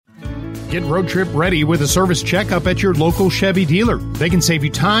Get road trip ready with a service checkup at your local Chevy dealer. They can save you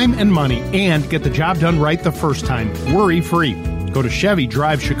time and money and get the job done right the first time, worry-free. Go to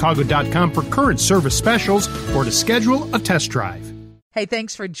ChevyDriveChicago.com for current service specials or to schedule a test drive. Hey,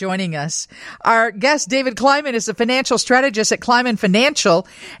 thanks for joining us. Our guest, David Kleiman, is a financial strategist at Kleiman Financial,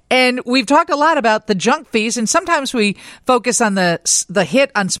 and we've talked a lot about the junk fees, and sometimes we focus on the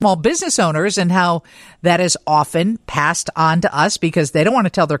hit on small business owners and how that is often passed on to us because they don't want to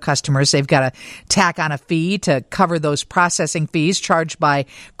tell their customers they've got to tack on a fee to cover those processing fees charged by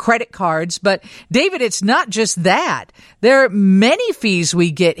credit cards. But, David, it's not just that. There are many fees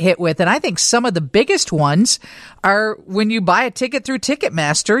we get hit with, and I think some of the biggest ones are when you buy a ticket through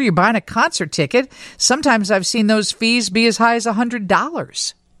Ticketmaster, you're buying a concert ticket. Sometimes I've seen those fees be as high as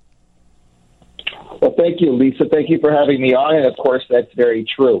 $100. Well, thank you, Lisa. Thank you for having me on. And, of course, that's very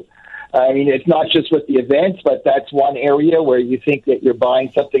true. I mean, it's not just with the events, but that's one area where you think that you're buying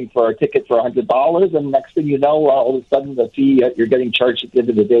something for a ticket for $100, and next thing you know, all of a sudden the fee you're getting charged at the end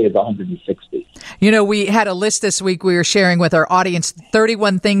of the day is $160. You know, we had a list this week we were sharing with our audience,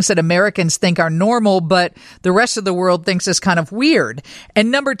 31 things that Americans think are normal, but the rest of the world thinks is kind of weird.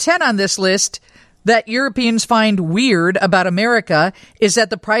 And number 10 on this list that Europeans find weird about America is that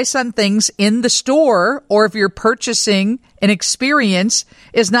the price on things in the store, or if you're purchasing an experience,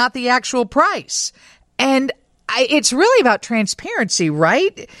 is not the actual price. And it's really about transparency,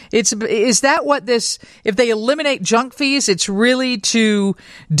 right? Is that what this, if they eliminate junk fees, it's really to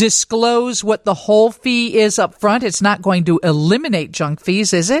disclose what the whole fee is up front? It's not going to eliminate junk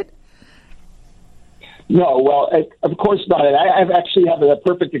fees, is it? No, well, of course not. And I actually have a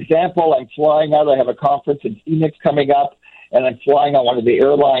perfect example. I'm flying out. I have a conference in Phoenix coming up, and I'm flying on one of the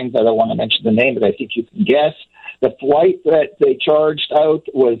airlines. I don't want to mention the name, but I think you can guess. The flight that they charged out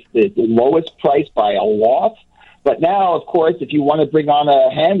was the lowest price by a lot. But now, of course, if you want to bring on a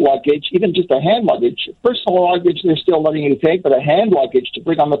hand luggage, even just a hand luggage, personal luggage, they're still letting you take, but a hand luggage to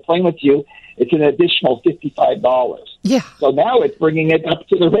bring on the plane with you, it's an additional $55. Yeah. So now it's bringing it up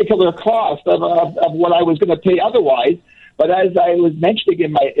to the regular cost of what I was going to pay otherwise. But as I was mentioning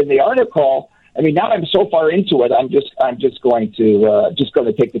in the article, I mean, now I'm so far into it, I'm just going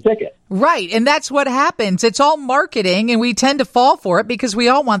to take the ticket. Right, and that's what happens. It's all marketing, and we tend to fall for it because we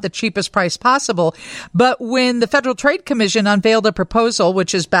all want the cheapest price possible. But when the Federal Trade Commission unveiled a proposal,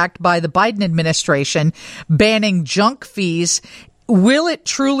 which is backed by the Biden administration, banning junk fees, will it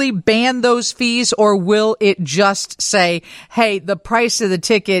truly ban those fees, or will it just say, hey, the price of the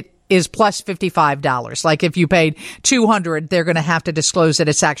ticket is plus $55. Like if you paid $200, they're going to have to disclose that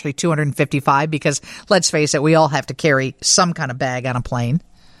it's actually $255 because, let's face it, we all have to carry some kind of bag on a plane.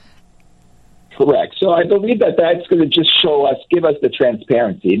 Correct. So I believe that that's going to just give us the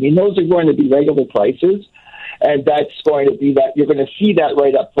transparency. I mean, those are going to be regular prices, and that's going to be that you're going to see that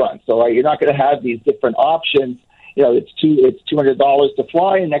right up front. So you're not going to have these different options. You know, it's $200 to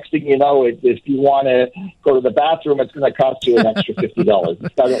fly, and next thing you know, if you want to go to the bathroom, it's going to cost you an extra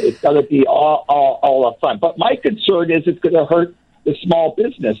 $50. It's got to be all up front. But my concern is it's going to hurt the small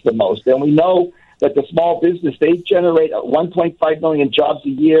business the most, and we know that the small business, they generate 1.5 million jobs a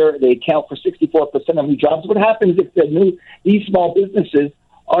year. They account for 64% of new jobs. What happens if these small businesses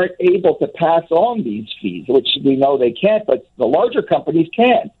aren't able to pass on these fees, which we know they can't, but the larger companies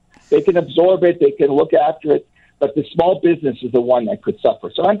can. They can absorb it. They can look after it. But the small business is the one that could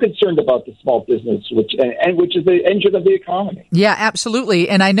suffer. So I'm concerned about the small business, which is the engine of the economy. Yeah, absolutely.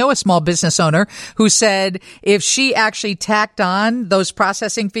 And I know a small business owner who said if she actually tacked on those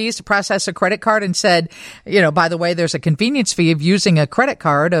processing fees to process a credit card and said, you know, by the way, there's a convenience fee of using a credit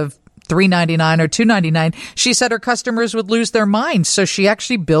card of $3.99 or $2.99, she said her customers would lose their minds. So she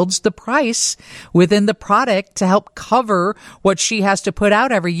actually builds the price within the product to help cover what she has to put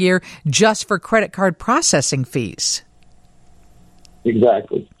out every year just for credit card processing fees.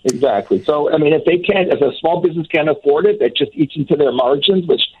 Exactly. So, I mean, if a small business can't afford it, that just eats into their margins,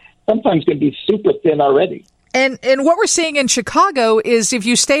 which sometimes can be super thin already. And what we're seeing in Chicago is if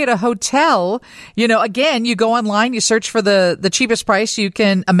you stay at a hotel, you know, again, you go online, you search for the cheapest price you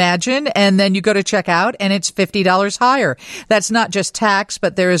can imagine, and then you go to check out, and it's $50 higher. That's not just tax,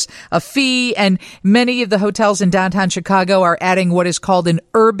 but there's a fee, and many of the hotels in downtown Chicago are adding what is called an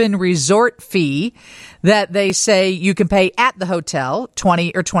urban resort fee that they say you can pay at the hotel,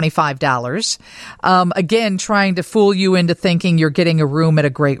 $20 or $25. Again, trying to fool you into thinking you're getting a room at a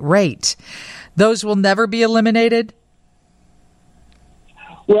great rate. Those will never be eliminated?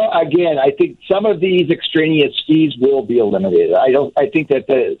 Well, again, I think some of these extraneous fees will be eliminated. I think that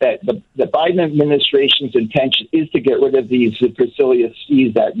the Biden administration's intention is to get rid of these supercilious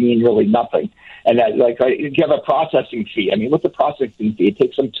fees that mean really nothing. And that, like, you have a processing fee. I mean, what's the processing fee? It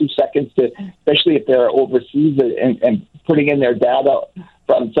takes them 2 seconds to, especially if they're overseas and putting in their data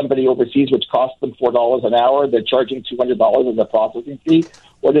from somebody overseas, which costs them $4 an hour. They're charging $200 as a processing fee.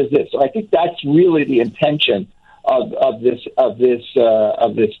 What is this? So I think that's really the intention of this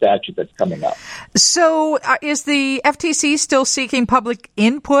statute that's coming up. So is the FTC still seeking public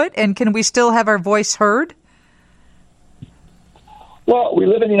input, and can we still have our voice heard? Well, we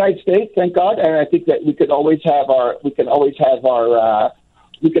live in the United States, thank God, and I think that we can always have our voice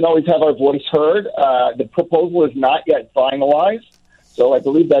heard. The proposal is not yet finalized, so I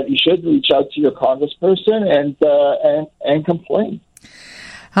believe that you should reach out to your congressperson and complain.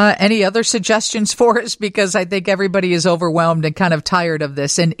 Any other suggestions for us? Because I think everybody is overwhelmed and kind of tired of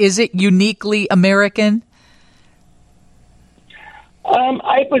this. And is it uniquely American?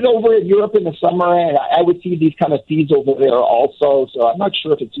 I was over in Europe in the summer, and I would see these kind of fees over there also. So I'm not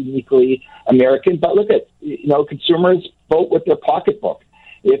sure if it's uniquely American. But look at, consumers vote with their pocketbook.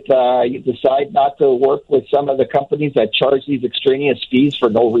 If you decide not to work with some of the companies that charge these extraneous fees for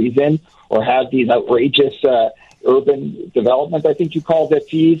no reason or have these outrageous urban development, I think you called it,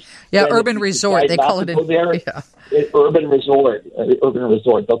 fees. Yeah, urban resort. They call it urban resort. Urban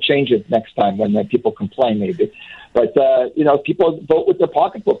resort. They'll change it next time when people complain, maybe. But, people vote with their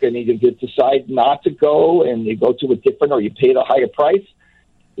pocketbook, and you decide not to go, and you go to a different, or you pay the higher price.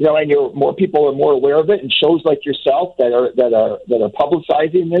 And more people are more aware of it, and shows like yourself that are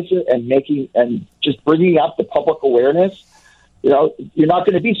publicizing this and just bringing up the public awareness. You're not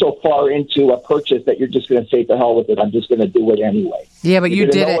going to be so far into a purchase that you're just going to say, to hell with it, I'm just going to do it anyway. Yeah, but you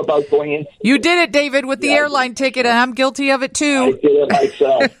did it. You did it, David, with the airline ticket, and I'm guilty of it, too. I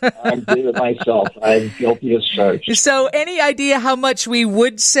did it myself. I'm guilty as charged. So any idea how much we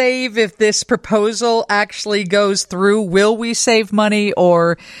would save if this proposal actually goes through? Will we save money,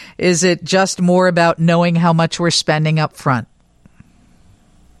 or is it just more about knowing how much we're spending up front?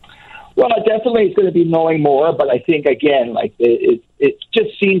 Well, definitely it's going to be knowing more, but I think, again, like it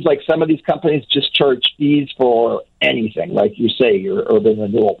just seems like some of these companies just charge fees for anything, like you say, your urban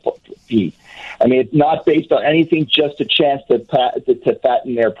renewal fee. I mean, it's not based on anything, just a chance to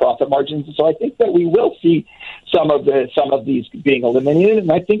fatten their profit margins. So I think that we will see some of these being eliminated,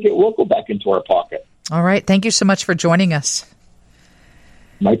 and I think it will go back into our pocket. All right. Thank you so much for joining us.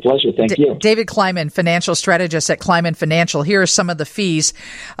 My pleasure. Thank you. David Kleiman, financial strategist at Kleiman Financial. Here are some of the fees.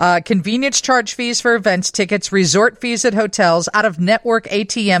 Convenience charge fees for events tickets, resort fees at hotels, out-of-network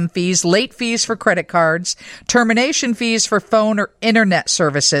ATM fees, late fees for credit cards, termination fees for phone or internet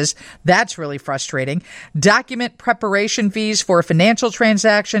services. That's really frustrating. Document preparation fees for financial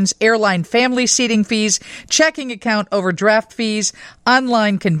transactions, airline family seating fees, checking account overdraft fees,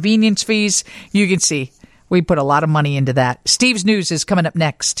 online convenience fees. You can see we put a lot of money into that. Steve's News is coming up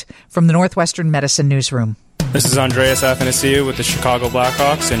next from the Northwestern Medicine Newsroom. This is Andreas Athanasiou with the Chicago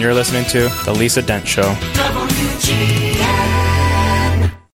Blackhawks, and you're listening to The Lisa Dent Show. WGN.